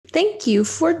Thank you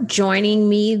for joining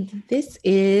me.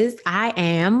 I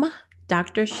am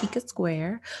Dr. Sheikah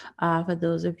Square. For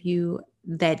those of you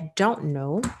that don't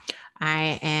know,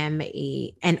 I am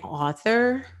an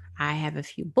author. I have a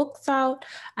few books out.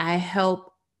 I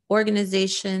help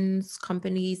organizations,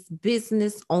 companies,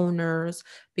 business owners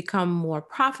become more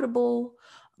profitable,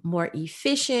 more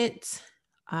efficient,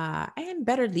 and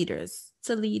better leaders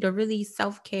to lead a really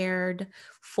self cared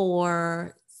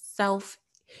for self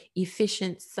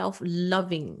efficient, self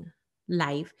loving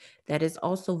life that is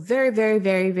also very, very,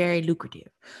 very, very lucrative.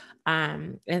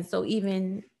 And so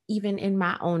even in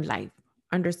my own life,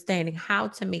 understanding how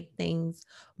to make things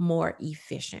more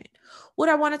efficient. What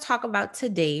I want to talk about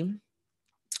today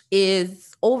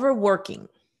is overworking,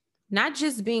 not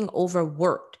just being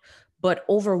overworked, but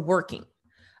overworking.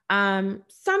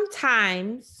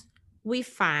 Sometimes we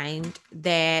find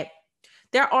that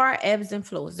there are ebbs and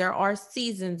flows. There are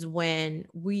seasons when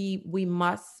we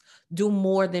must do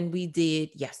more than we did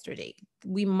yesterday.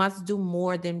 We must do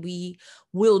more than we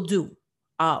will do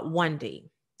one day.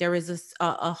 There is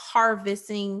a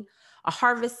harvesting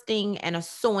and a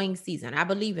sowing season. I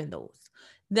believe in those.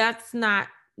 That's not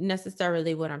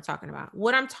necessarily what I'm talking about.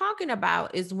 What I'm talking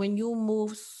about is when you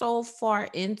move so far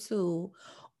into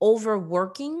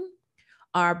overworking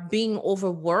or being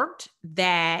overworked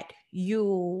that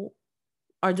you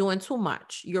are doing too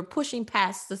much. You're pushing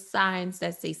past the signs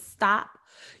that say stop.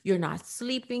 You're not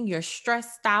sleeping. You're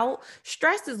stressed out.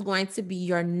 Stress is going to be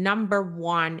your number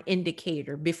one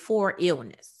indicator before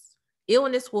illness.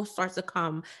 Illness will start to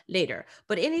come later.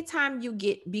 But anytime you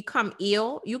become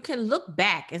ill, you can look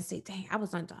back and say, dang, I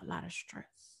was under a lot of stress.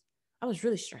 I was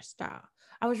really stressed out.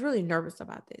 I was really nervous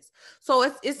about this.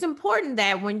 So it's important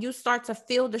that when you start to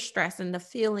feel the stress and the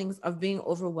feelings of being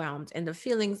overwhelmed and the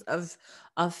feelings of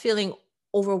feeling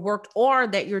overworked, or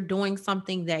that you're doing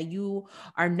something that you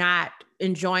are not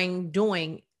enjoying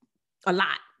doing a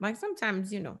lot. Like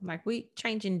sometimes, like we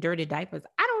changing dirty diapers.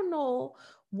 I don't know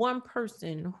one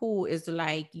person who is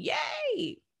like,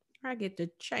 yay, I get to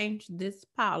change this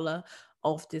powder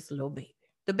off this little baby.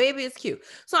 The baby is cute.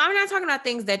 So I'm not talking about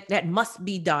things that must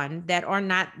be done that are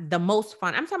not the most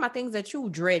fun. I'm talking about things that you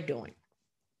dread doing.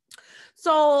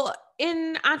 So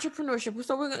in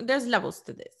entrepreneurship, there's levels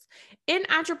to this. In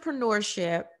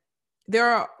entrepreneurship,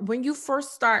 when you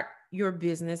first start your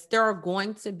business, there are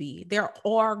going to be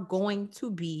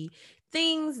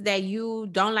things that you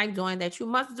don't like doing that you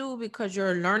must do because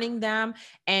you're learning them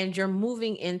and you're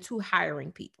moving into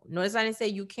hiring people. Notice I didn't say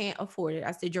you can't afford it.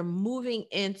 I said you're moving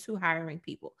into hiring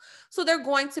people. So there are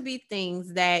going to be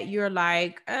things that you're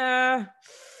like, but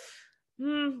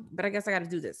I guess I got to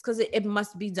do this because it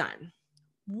must be done.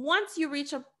 Once you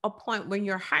reach a point when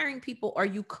you're hiring people, or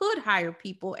you could hire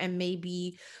people and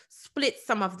maybe split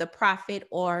some of the profit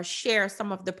or share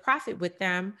some of the profit with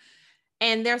them,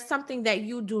 and there's something that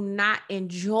you do not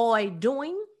enjoy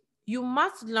doing, you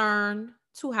must learn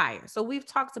to hire. So we've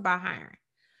talked about hiring.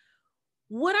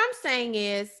 What I'm saying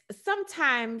is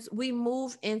sometimes we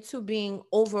move into being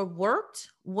overworked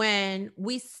when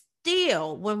we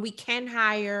can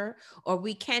hire, or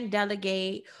we can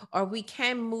delegate, or we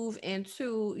can move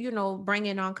into,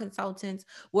 bringing on consultants,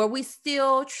 where we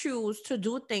still choose to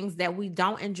do things that we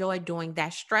don't enjoy doing,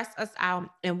 that stress us out,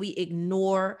 and we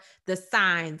ignore the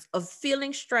signs of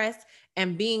feeling stressed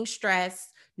and being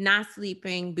stressed, not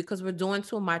sleeping because we're doing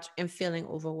too much and feeling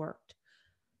overworked.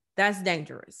 That's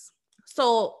dangerous.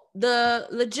 So the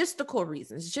logistical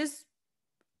reasons, just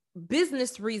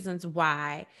business reasons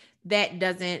why that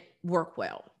doesn't work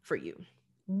well for you.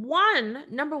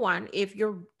 Number one, if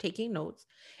you're taking notes,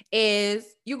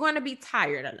 is you're going to be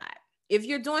tired a lot. If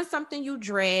you're doing something you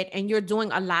dread and you're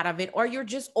doing a lot of it, or you're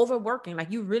just overworking,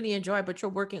 like you really enjoy, but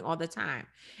you're working all the time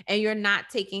and you're not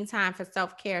taking time for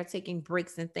self-care, taking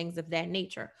breaks and things of that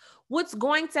nature, what's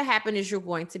going to happen is you're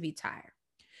going to be tired.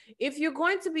 If you're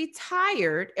going to be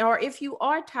tired, or if you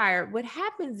are tired, what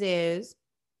happens is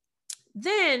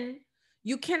then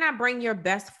you cannot bring your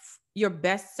best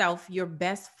self, your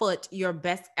best foot, your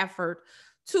best effort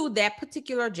to that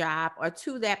particular job, or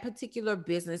to that particular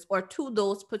business, or to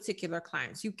those particular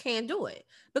clients. You can't do it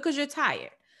because you're tired.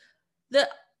 The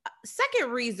second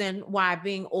reason why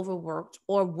being overworked,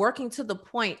 or working to the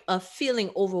point of feeling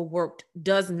overworked,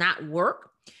 does not work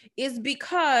is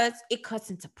because it cuts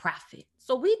into profit.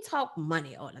 So we talk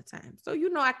money all the time. So,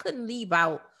 I couldn't leave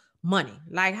out money.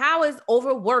 Like, how is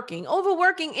overworking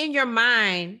in your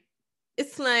mind?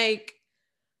 It's like,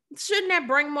 shouldn't that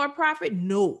bring more profit?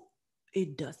 No,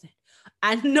 it doesn't.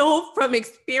 I know from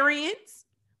experience.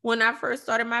 When I first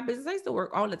started my business, I used to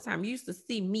work all the time. You used to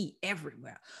see me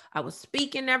everywhere. I was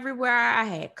speaking everywhere. I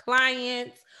had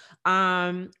clients.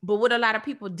 But what a lot of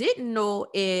people didn't know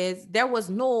is there was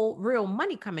no real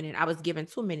money coming in. I was giving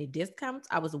too many discounts.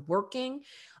 I was working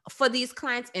for these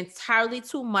clients entirely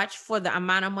too much for the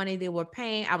amount of money they were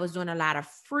paying. I was doing a lot of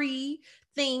free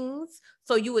things.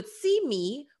 So you would see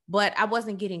me, but I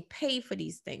wasn't getting paid for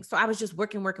these things. So I was just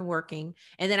working, working, working.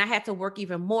 And then I had to work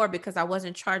even more because I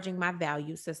wasn't charging my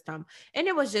value system. And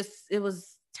it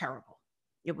was terrible.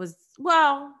 It was,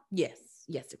 well, yes,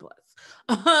 it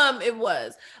was. It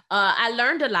was. I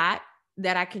learned a lot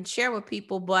that I can share with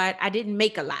people, but I didn't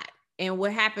make a lot. And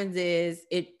what happens is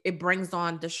it brings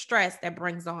on the stress that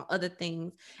brings on other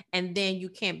things, and then you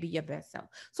can't be your best self.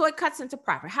 So it cuts into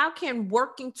profit. How can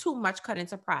working too much cut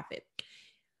into profit?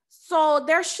 So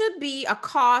there should be a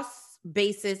cost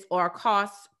basis or a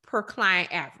cost per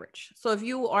client average. So if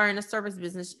you are in a service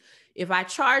business, if I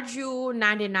charge you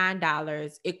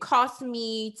 $99, it costs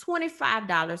me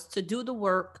 $25 to do the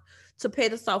work, to pay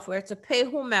the software, to pay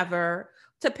whomever,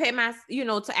 to pay my,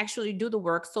 to actually do the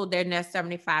work. So then there's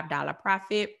 $75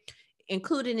 profit.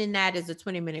 Included in that is a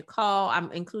 20-minute call.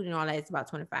 I'm including all that. It's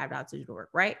about $25 to do the work,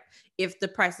 right? If the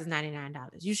price is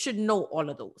 $99, you should know all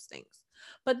of those things.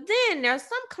 But then there's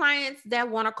some clients that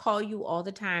want to call you all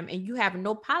the time, and you have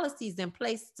no policies in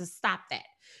place to stop that.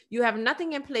 You have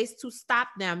nothing in place to stop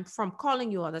them from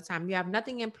calling you all the time. You have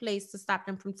nothing in place to stop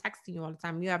them from texting you all the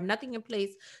time. You have nothing in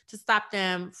place to stop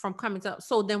them from coming to.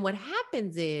 So then what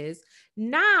happens is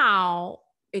now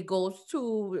it goes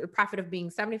to a profit of being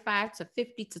 75 to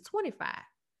 50 to 25.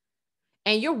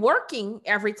 And you're working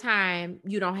every time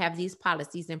you don't have these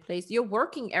policies in place. You're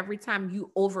working every time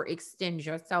you overextend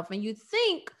yourself and you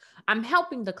think I'm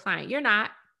helping the client. You're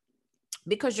not,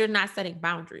 because you're not setting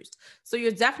boundaries. So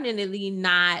you're definitely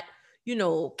not,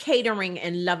 catering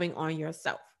and loving on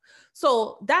yourself.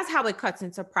 So that's how it cuts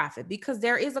into profit, because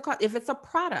there is a cost. If it's a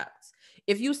product,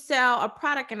 if you sell a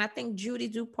product, and I think Judy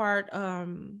Dupart,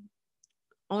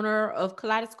 owner of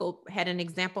Kaleidoscope, had an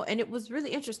example, and it was really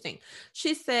interesting.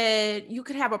 She said you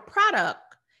could have a product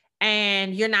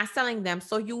and you're not selling them,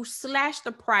 so you slash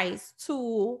the price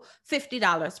to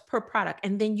 $50 per product,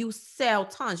 and then you sell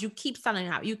tons. You keep selling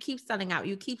out, you keep selling out,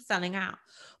 you keep selling out.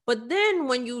 But then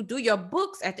when you do your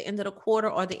books at the end of the quarter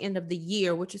or the end of the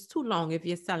year, which is too long if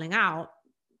you're selling out,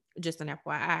 just an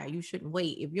FYI, you shouldn't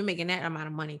wait. If you're making that amount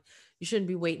of money, you shouldn't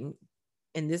be waiting.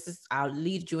 And I'll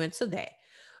lead you into that.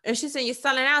 And she said, you're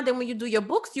selling out. Then when you do your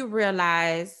books, you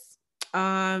realize,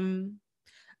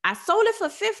 I sold it for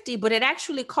 $50, but it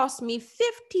actually cost me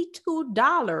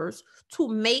 $52 to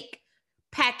make,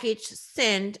 package,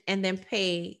 send, and then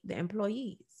pay the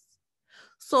employees.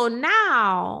 So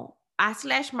now I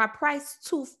slashed my price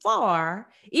too far,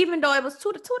 even though it was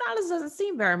 $2 doesn't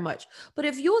seem very much. But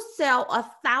if you sell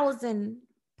 1,000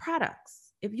 products,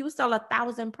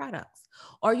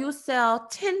 or you sell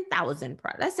 10,000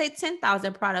 products, let's say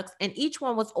 10,000 products, and each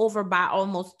one was over by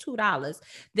almost $2,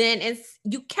 then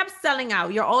you kept selling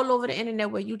out. You're all over the internet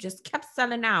where you just kept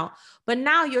selling out, but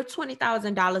now you're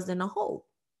 $20,000 in the hole.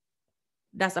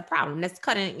 That's a problem. That's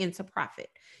cutting into profit.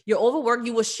 You're overworked.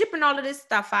 You were shipping all of this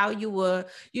stuff out. You were,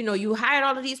 you hired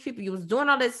all of these people. You was doing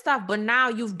all this stuff, but now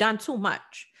you've done too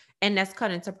much, and that's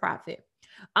cutting into profit.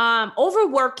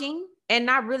 Overworking and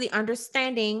not really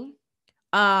understanding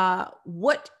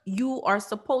what you are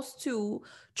supposed to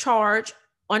charge,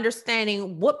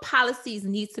 understanding what policies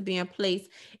need to be in place,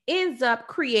 ends up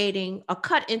creating a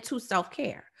cut into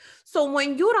self-care. So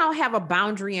when you don't have a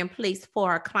boundary in place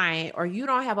for a client, or you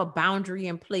don't have a boundary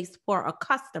in place for a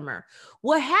customer,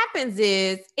 what happens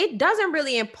is it doesn't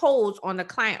really impose on the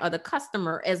client or the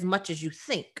customer as much as you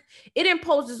think. It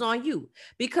imposes on you,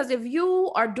 because if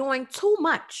you are doing too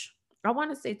much, I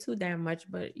want to say too damn much,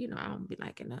 but I don't be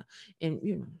like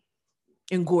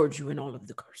engorge you in all of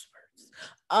the curse words.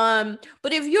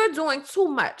 But if you're doing too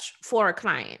much for a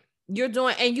client, you're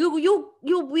doing, and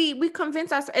we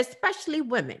convince us, especially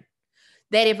women,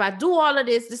 that if I do all of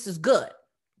this, this is good.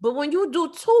 But when you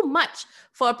do too much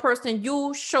for a person,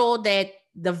 you show that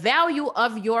the value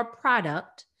of your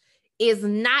product is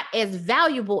not as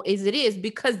valuable as it is,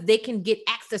 because they can get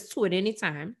access to it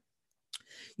anytime.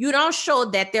 You don't show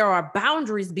that there are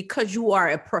boundaries because you are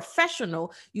a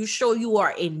professional. You show you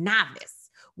are a novice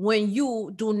when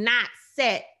you do not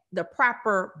set the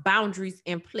proper boundaries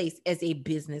in place as a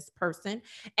business person.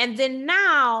 And then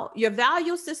now your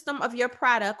value system of your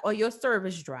product or your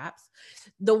service drops.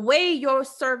 The way your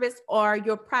service or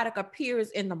your product appears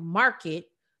in the market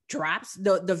drops,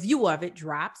 the view of it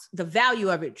drops, the value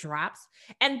of it drops.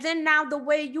 And then now the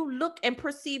way you look and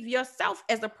perceive yourself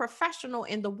as a professional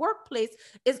in the workplace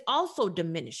is also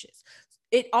diminishes.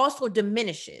 It also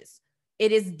diminishes.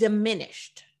 It is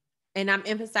diminished. And I'm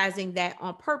emphasizing that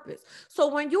on purpose.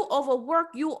 So when you overwork,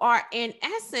 you are in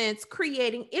essence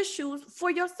creating issues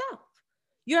for yourself.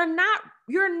 You're not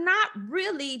you're not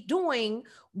really doing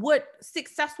what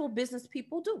successful business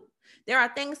people do. There are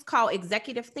things called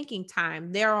executive thinking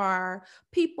time. There are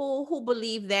people who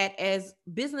believe that as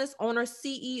business owners,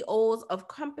 CEOs of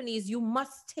companies, you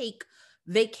must take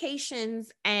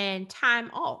vacations and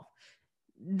time off.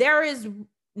 There is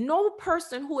no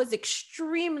person who is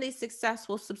extremely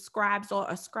successful subscribes or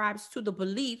ascribes to the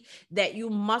belief that you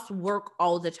must work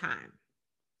all the time.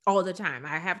 All the time.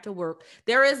 I have to work.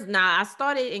 There is now, I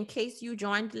started in case you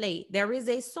joined late. There is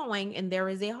a sowing and there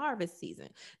is a harvest season.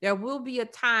 There will be a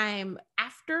time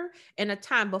after and a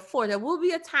time before. There will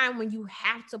be a time when you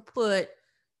have to put,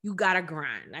 you gotta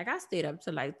grind. Like I stayed up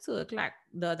till like 2 o'clock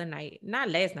the other night.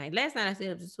 Not last night. Last night I stayed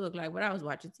up to 2 o'clock, but I was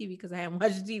watching TV because I hadn't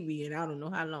watched TV and I don't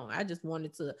know how long. I just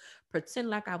wanted to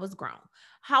pretend like I was grown.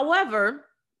 However,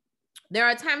 there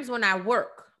are times when I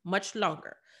work much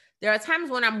longer. There are times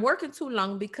when I'm working too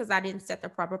long because I didn't set the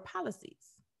proper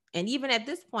policies. And even at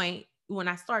this point, when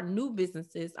I start new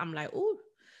businesses, I'm like, "Ooh,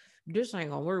 this ain't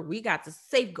gonna work. We got to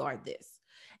safeguard this."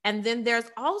 And then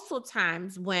there's also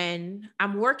times when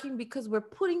I'm working because we're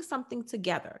putting something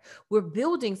together. We're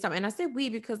building something. And I say we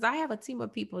because I have a team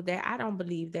of people that I don't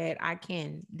believe that I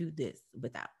can do this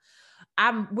without.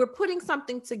 We're putting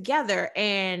something together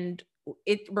and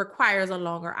it requires a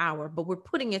longer hour, but we're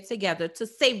putting it together to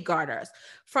safeguard us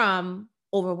from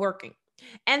overworking.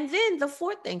 And then the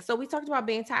fourth thing, so we talked about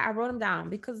being tired. I wrote them down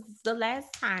because the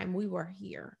last time we were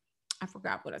here, I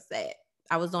forgot what I said.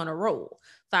 I was on a roll.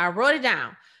 So I wrote it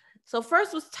down. So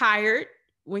first was tired.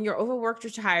 When you're overworked,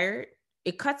 you're tired.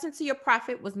 It cuts into your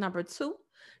profit was number two.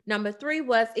 Number three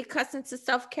was it cuts into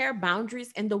self-care,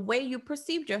 boundaries, and the way you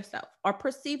perceive yourself or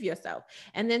perceive yourself.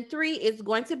 And then three is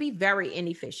going to be very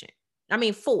inefficient. I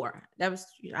mean, four. That was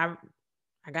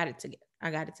I got it together.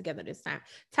 I got it together this time.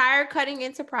 Tired, cutting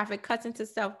into profit, cuts into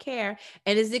self-care,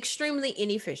 and is extremely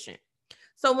inefficient.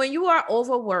 So when you are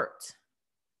overworked,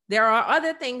 there are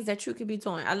other things that you could be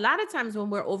doing. A lot of times when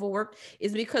we're overworked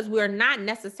is because we're not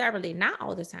necessarily, not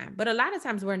all the time, but a lot of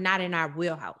times we're not in our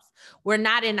wheelhouse. We're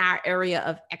not in our area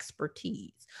of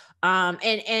expertise.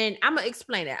 And I'm gonna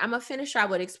explain it. I'm gonna finish out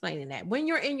with explaining that. When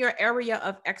you're in your area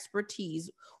of expertise,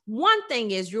 one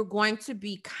thing is you're going to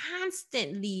be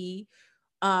constantly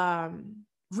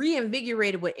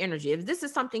reinvigorated with energy. If this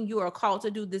is something you are called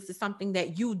to do, this is something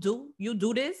that you do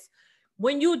this.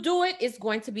 When you do it, it's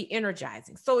going to be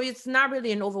energizing. So it's not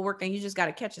really an overwork, and you just got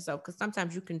to catch yourself because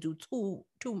sometimes you can do too,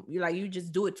 you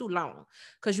just do it too long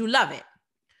because you love it.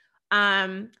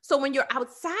 So when you're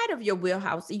outside of your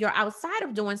wheelhouse, you're outside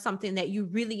of doing something that you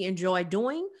really enjoy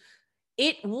doing,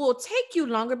 it will take you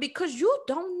longer because you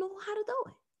don't know how to do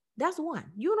it. That's one.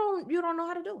 You don't know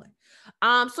how to do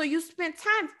it. So you spend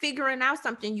time figuring out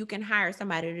something you can hire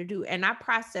somebody to do. And I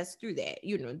process through that.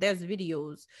 There's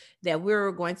videos that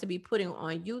we're going to be putting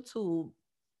on YouTube.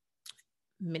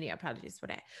 Many apologies for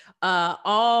that.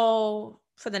 All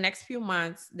for the next few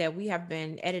months that we have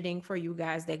been editing for you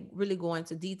guys that really go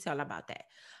into detail about that.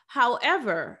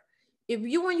 However,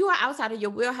 when you are outside of your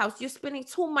wheelhouse, you're spending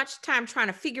too much time trying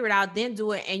to figure it out, then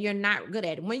do it, and you're not good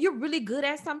at it. When you're really good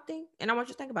at something, and I want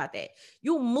you to think about that,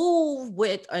 you move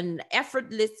with an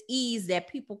effortless ease that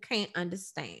people can't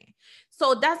understand.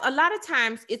 So that's a lot of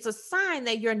times it's a sign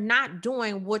that you're not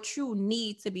doing what you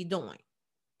need to be doing.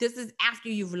 This is after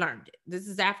you've learned it. This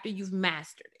is after you've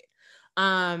mastered it.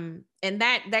 And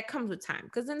that comes with time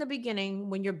because in the beginning,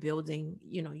 when you're building,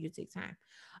 you take time.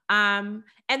 And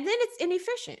then it's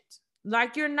inefficient.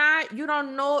 Like you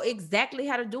don't know exactly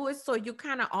how to do it. So you're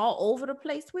kind of all over the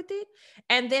place with it.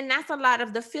 And then that's a lot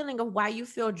of the feeling of why you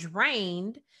feel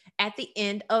drained at the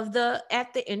end of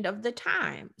the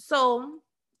time. So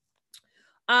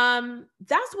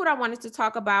that's what I wanted to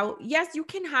talk about. Yes, you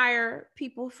can hire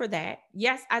people for that.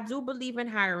 Yes, I do believe in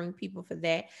hiring people for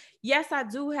that. Yes, I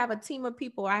do have a team of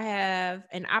people. I have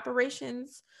an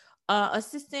operations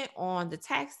assistant on the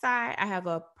tax side. I have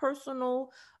a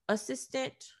personal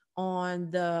assistant on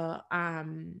the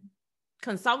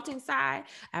consulting side.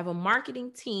 I have a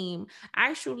marketing team. I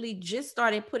actually just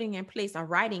started putting in place a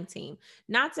writing team,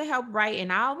 not to help write.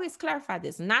 And I always clarify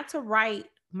this, not to write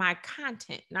my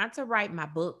content, not to write my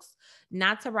books,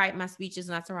 not to write my speeches,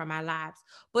 not to write my lives,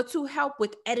 but to help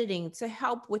with editing, to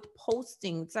help with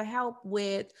posting, to help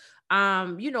with,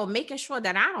 making sure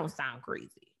that I don't sound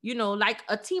crazy, like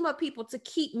a team of people to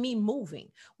keep me moving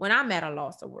when I'm at a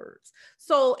loss of words.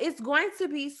 So it's going to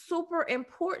be super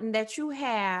important that you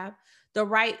have the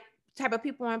right type of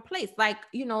people in place. Like,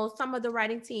 some of the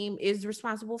writing team is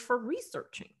responsible for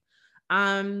researching.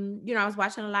 I was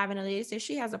watching a live and a lady said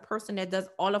she has a person that does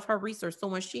all of her research. So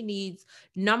when she needs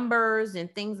numbers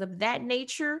and things of that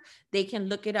nature, they can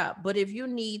look it up. But if you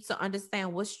need to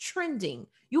understand what's trending,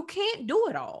 you can't do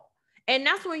it all. And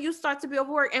that's when you start to be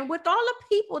overworked. And with all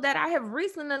the people that I have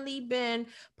recently been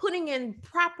putting in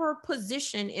proper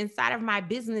position inside of my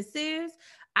businesses,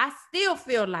 I still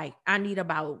feel like I need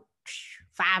about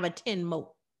 5 or 10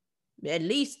 more, at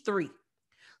least three.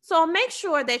 So make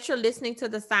sure that you're listening to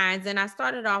the signs. And I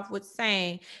started off with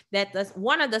saying that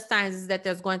one of the signs is that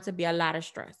there's going to be a lot of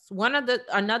stress.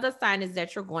 Another sign is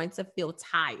that you're going to feel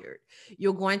tired.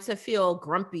 You're going to feel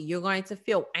grumpy. You're going to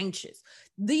feel anxious.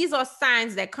 These are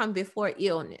signs that come before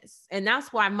illness. And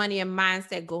that's why money and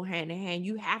mindset go hand in hand.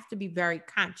 You have to be very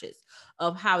conscious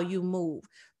of how you move.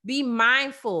 Be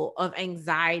mindful of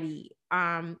anxiety.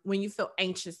 When you feel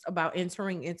anxious about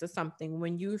entering into something,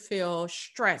 when you feel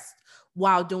stressed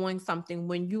while doing something,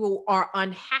 when you are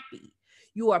unhappy,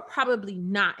 you are probably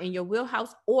not in your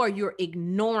wheelhouse, or you're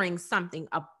ignoring something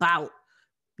about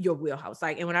your wheelhouse.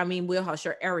 Like, and when I mean wheelhouse,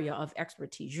 your area of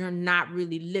expertise, you're not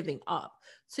really living up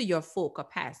to your full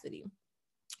capacity.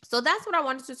 So that's what I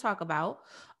wanted to talk about.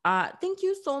 Thank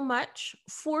you so much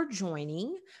for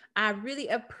joining. I really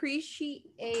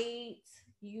appreciate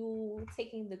you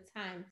taking the time